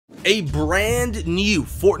A brand new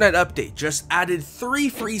Fortnite update just added 3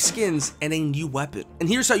 free skins and a new weapon. And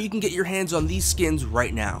here's how you can get your hands on these skins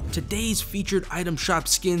right now. Today's featured item shop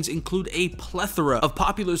skins include a plethora of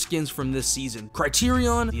popular skins from this season.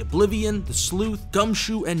 Criterion, the Oblivion, the Sleuth,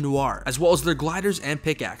 Gumshoe, and Noir, as well as their gliders and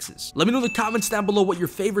pickaxes. Let me know in the comments down below what your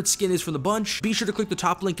favorite skin is from the bunch. Be sure to click the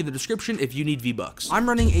top link in the description if you need V-Bucks. I'm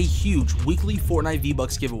running a huge weekly Fortnite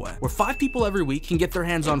V-Bucks giveaway, where 5 people every week can get their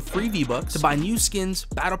hands on free V-Bucks to buy new skins,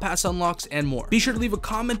 battle pass unlocks, and more. Be sure to leave a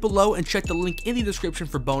comment below and check the link in the description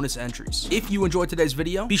for bonus entries. If you enjoyed today's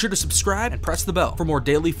video, be sure to subscribe and press the bell for more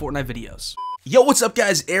daily Fortnite videos. Yo, what's up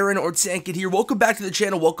guys, Aaron or iTankidYT here. Welcome back to the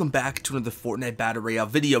channel. Welcome back to another Fortnite Battle Royale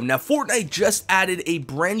video. Now, Fortnite just added a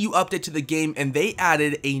brand new update to the game, and they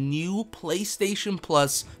added a new PlayStation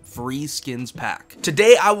Plus free skins pack.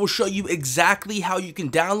 Today, I will show you exactly how you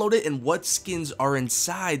can download it and what skins are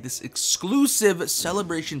inside this exclusive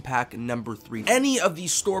celebration pack number 3. Any of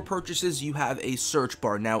these store purchases, you have a search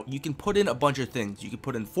bar. Now, you can put in a bunch of things. You can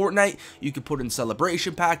put in Fortnite, you can put in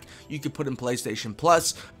celebration pack, you can put in PlayStation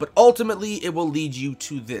Plus, but ultimately, it will lead you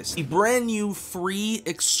to this, a brand new free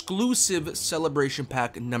exclusive celebration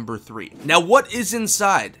pack number 3. Now, what is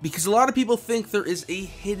inside? Because a lot of people think there is a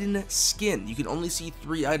hidden skin. You can only see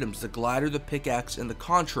 3 items: the glider, the pickaxe, and the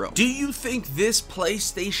contro. Do you think this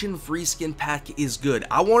PlayStation free skin pack is good?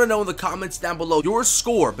 I want to know in the comments down below your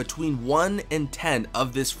score between 1 and 10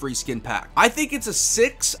 of this free skin pack. I think it's a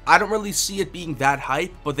 6. I don't really see it being that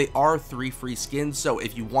hype, but they are 3 free skins, so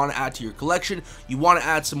if you want to add to your collection, you want to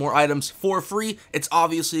add some more items for free, it's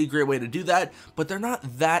obviously a great way to do that, but they're not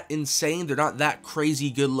that insane, they're not that crazy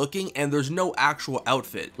good looking, and there's no actual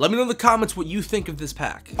outfit. Let me know in the comments what you think of this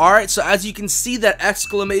pack. Alright, so as you can see that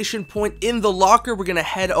exclamation point in the locker, we're gonna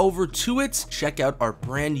head over to it, check out our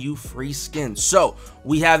brand new free skin. So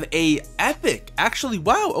we have a epic, actually,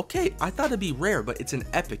 wow, okay, I thought it'd be rare, but it's an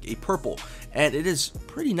epic, a purple, and it is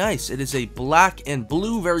pretty nice. It is a black and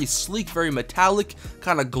blue, very sleek, very metallic,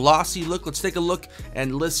 kind of glossy look. Let's take a look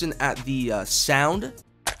and listen at the sound.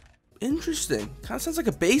 Interesting, kind of sounds like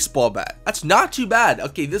a baseball bat. That's not too bad.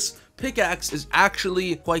 Okay, this pickaxe is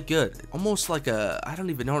actually quite good, almost like a, I don't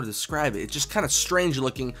even know how to describe it. It's just kind of strange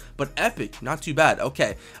looking, but epic, not too bad.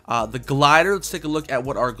 Okay, the glider, let's take a look at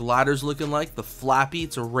what our glider's looking like. The flappy,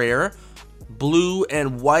 it's a rare, blue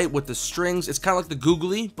and white with the strings. It's kind of like the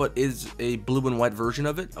googly, but is a blue and white version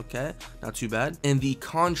of it. Okay, not too bad. And the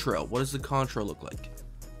contro, what does the contro look like?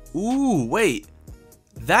 Ooh, wait,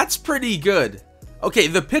 that's pretty good. Okay,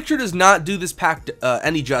 the picture does not do this pack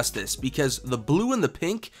any justice, because the blue and the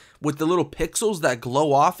pink with the little pixels that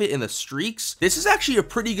glow off it and the streaks, this is actually a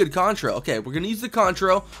pretty good contro. Okay, we're gonna use the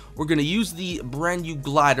contro, we're gonna use the brand new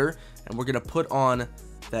glider, and we're gonna put on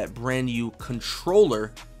that brand new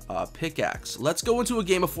controller pickaxe. Let's go into a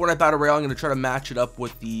game of Fortnite Battle Royale. I'm gonna try to match it up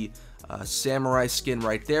with the samurai skin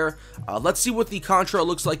right there. Let's see what the contro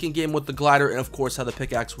looks like in game with the glider, and of course how the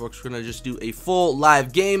pickaxe works. We're gonna just do a full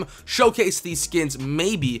live game, showcase these skins,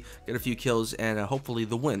 maybe get a few kills, and hopefully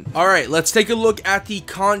the win. All right, let's take a look at the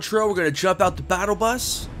contro. We're gonna jump out the battle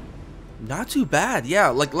bus. Not too bad. Yeah,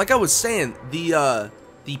 like I was saying, the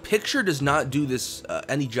picture does not do this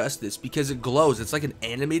any justice because it glows. It's like an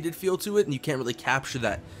animated feel to it, and you can't really capture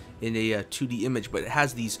that in a 2D image, but it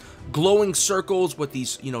has these glowing circles with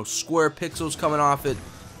these, you know, square pixels coming off it,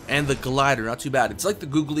 and the glider, not too bad. It's like the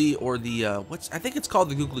googly, or the I think it's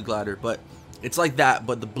called the googly glider, but it's like that,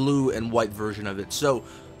 but the blue and white version of it. So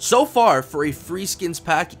far for a free skins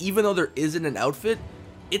pack, even though there isn't an outfit,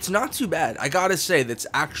 it's not too bad. I gotta say, that's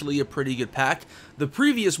actually a pretty good pack. The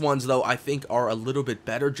previous ones, though, I think are a little bit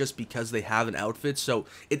better just because they have an outfit, so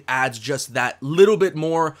it adds just that little bit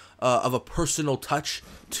more of a personal touch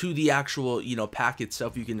to the actual, you know, pack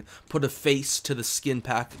itself. You can put a face to the skin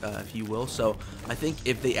pack, if you will. So I think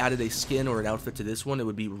if they added a skin or an outfit to this one, it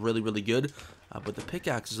would be really, really good. But the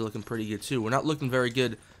pickaxes are looking pretty good, too. We're not looking very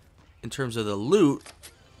good in terms of the loot,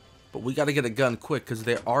 but we gotta get a gun quick because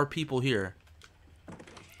there are people here.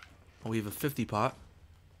 We have a 50 pot.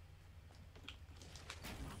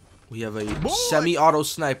 We have a semi-auto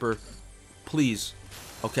sniper. Please.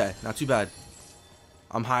 Okay, not too bad.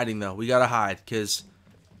 I'm hiding though. We gotta hide because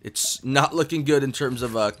it's not looking good in terms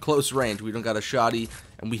of close range. We don't got a shotty,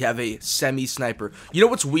 and we have a semi-sniper. You know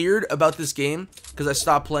what's weird about this game? Because I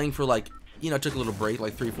stopped playing for, like, you know, took a little break,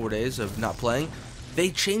 like 3-4 days of not playing. They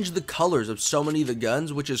changed the colors of so many of the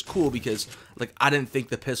guns, which is cool because, like, I didn't think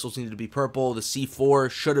the pistols needed to be purple. The C4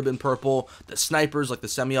 should have been purple. The snipers, like the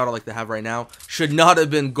semi-auto like they have right now, should not have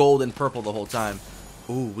been gold and purple the whole time.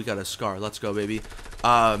 Ooh, we got a scar. Let's go, baby.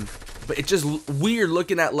 But it's just weird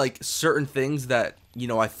looking at, like, certain things that you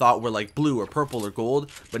know, I thought were like blue or purple or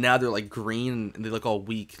gold, but now they're like green and they look all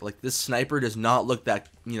weak. Like this sniper does not look that,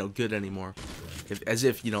 you know, good anymore. As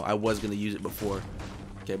if, you know, I was going to use it before.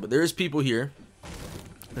 Okay, but there's people here.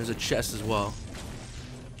 There's a chest as well.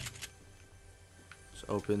 Let's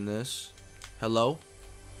open this. Hello.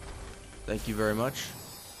 Thank you very much.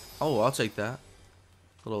 Oh, I'll take that.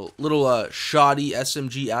 Little shoddy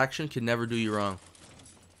SMG action can never do you wrong.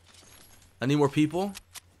 Any more people?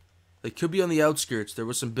 They could be on the outskirts. There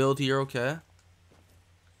was some build here, okay.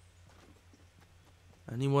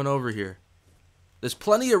 Anyone over here? There's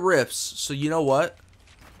plenty of rifts, so you know what?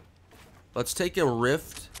 Let's take a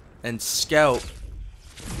rift and scout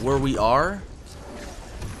where we are.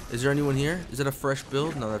 Is there anyone here? Is it a fresh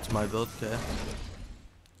build? No, that's my build, okay.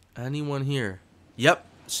 Anyone here? Yep.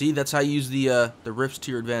 See, that's how you use the rifts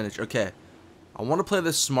to your advantage. Okay. I want to play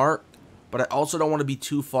this smart, but I also don't want to be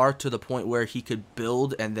too far to the point where he could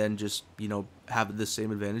build and then just, you know, have the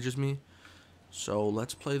same advantage as me. So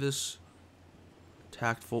let's play this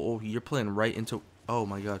tactful. Oh, you're playing right into... Oh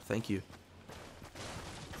my god, thank you.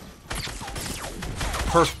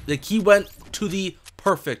 Perfect. Like, he went to the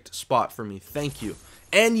perfect spot for me. Thank you.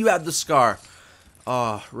 And you have the scar.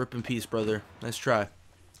 Ah, oh, rip in peace, brother. Nice try.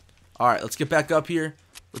 Alright, let's get back up here.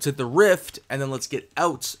 Let's hit the rift, and then let's get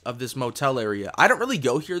out of this motel area. I don't really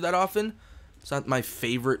go here that often. It's not my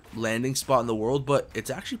favorite landing spot in the world, but it's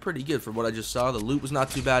actually pretty good for what I just saw. The loot was not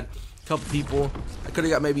too bad. A couple people. I could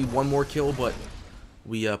have got maybe one more kill, but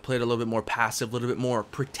we played a little bit more passive, a little bit more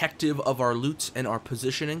protective of our loot and our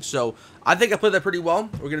positioning. So I think I played that pretty well.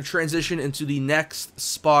 We're going to transition into the next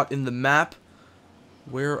spot in the map.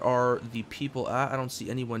 Where are the people at? I don't see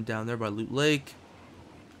anyone down there by Loot Lake.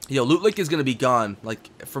 Yo, Loot Lake is going to be gone.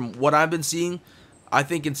 Like, from what I've been seeing, I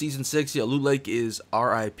think in Season 6, yo, Loot Lake is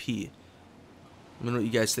RIP. Let me know what you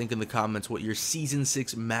guys think in the comments, what your Season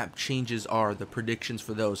 6 map changes are, the predictions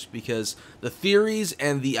for those, because the theories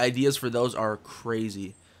and the ideas for those are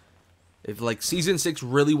crazy. If, like, Season 6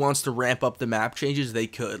 really wants to ramp up the map changes, they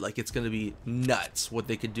could. Like, it's going to be nuts what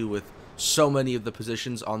they could do with so many of the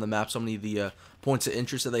positions on the map, so many of the points of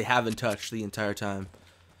interest that they haven't touched the entire time.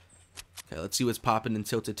 Okay, let's see what's popping in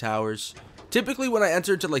Tilted Towers. Typically, when I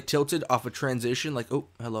enter to, like, Tilted off a transition, like, oh,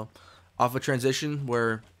 hello, off a transition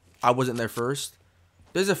where I wasn't there first,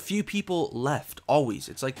 there's a few people left, always.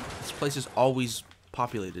 It's like, this place is always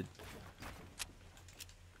populated.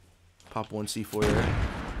 Pop one C4 there.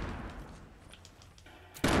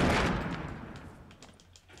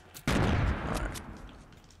 Alright.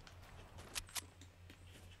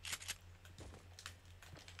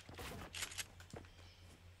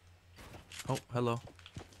 Oh, hello.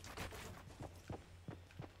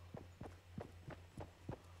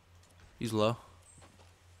 He's low.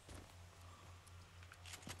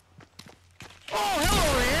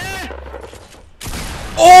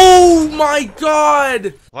 Oh my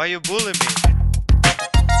god! Why you bullying me?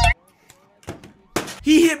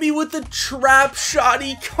 He hit me with the trap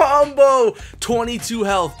shoddy combo! 22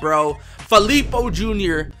 health, bro. Filippo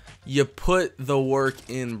Jr., you put the work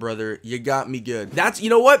in, brother. You got me good. That's,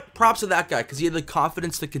 you know what? Props to that guy, because he had the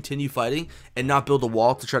confidence to continue fighting and not build a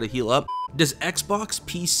wall to try to heal up. Does Xbox,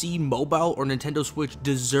 PC, mobile, or Nintendo Switch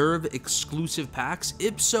deserve exclusive packs?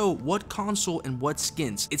 If so, what console and what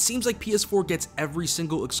skins? It seems like PS4 gets every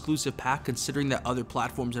single exclusive pack, considering that other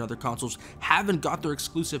platforms and other consoles haven't got their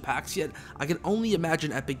exclusive packs yet. I can only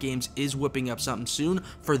imagine Epic Games is whipping up something soon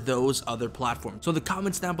for those other platforms. So in the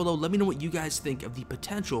comments down below, let me know what you guys think of the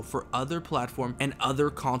potential for other platform and other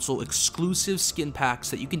console exclusive skin packs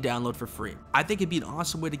that you can download for free. I think it'd be an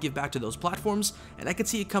awesome way to give back to those platforms, and I could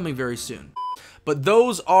see it coming very soon. But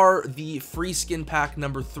those are the free skin pack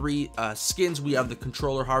number 3 skins. We have the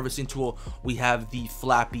controller harvesting tool. We have the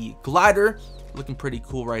flappy glider. Looking pretty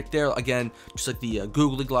cool right there. Again, just like the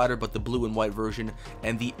googly glider, but the blue and white version.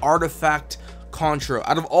 And the artifact Contra.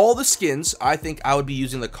 Out of all the skins, I think I would be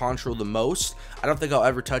using the Contra the most. I don't think I'll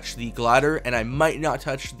ever touch the glider, and I might not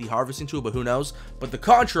touch the harvesting tool, but who knows. But the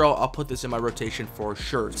Contra, I'll put this in my rotation for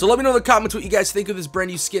sure. So let me know in the comments what you guys think of this brand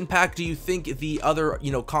new skin pack. Do you think the other,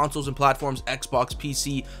 you know, consoles and platforms, Xbox,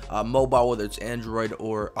 PC, mobile, whether it's Android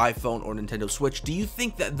or iPhone or Nintendo Switch, do you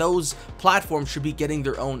think that those platforms should be getting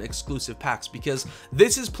their own exclusive packs? Because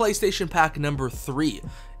this is PlayStation pack number 3.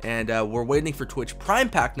 and we're waiting for Twitch Prime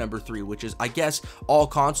Pack number 3, which is, I guess, all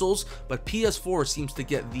consoles, but PS4 seems to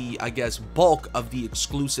get the, I guess, bulk of the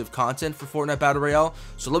exclusive content for Fortnite Battle Royale.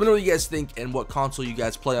 So let me know what you guys think and what console you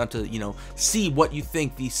guys play on to, you know, see what you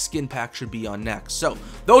think the skin pack should be on next. So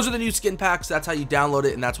those are the new skin packs. That's how you download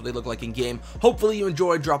it, and that's what they look like in game. Hopefully you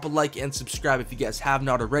enjoyed. Drop a like and subscribe if you guys have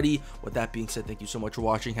not already. With that being said, thank you so much for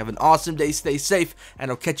watching. Have an awesome day, stay safe,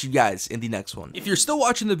 and I'll catch you guys in the next one. If you're still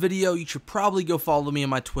watching the video, you should probably go follow me on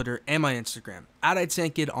my Twitter and my Instagram,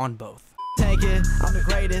 @iTankid on both. Tank it, I'm the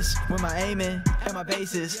greatest with my aiming and my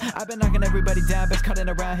bases. I've been knocking everybody down, best cutting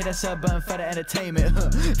around, hit that sub button for the entertainment.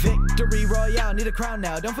 Victory Royale, need a crown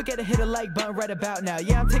now. Don't forget to hit a like button right about now.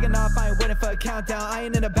 Yeah, I'm taking off, I ain't waiting for a countdown. I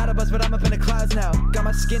ain't in a battle bus, but I'm up in the clouds now. Got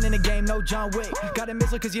my skin in the game, no John Wick. Got a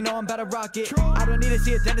missile cause you know I'm about to rock it. I don't need to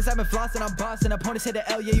see a dentist, I've been flossing, I'm bossing. Opponents hit the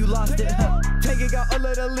L, yeah, you lost it. Tank it, got all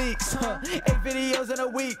of the leaks. 8 videos in a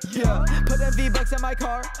week, yeah. Put them V-Bucks in my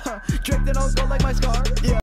car. Drifting on gold like my scar, yeah.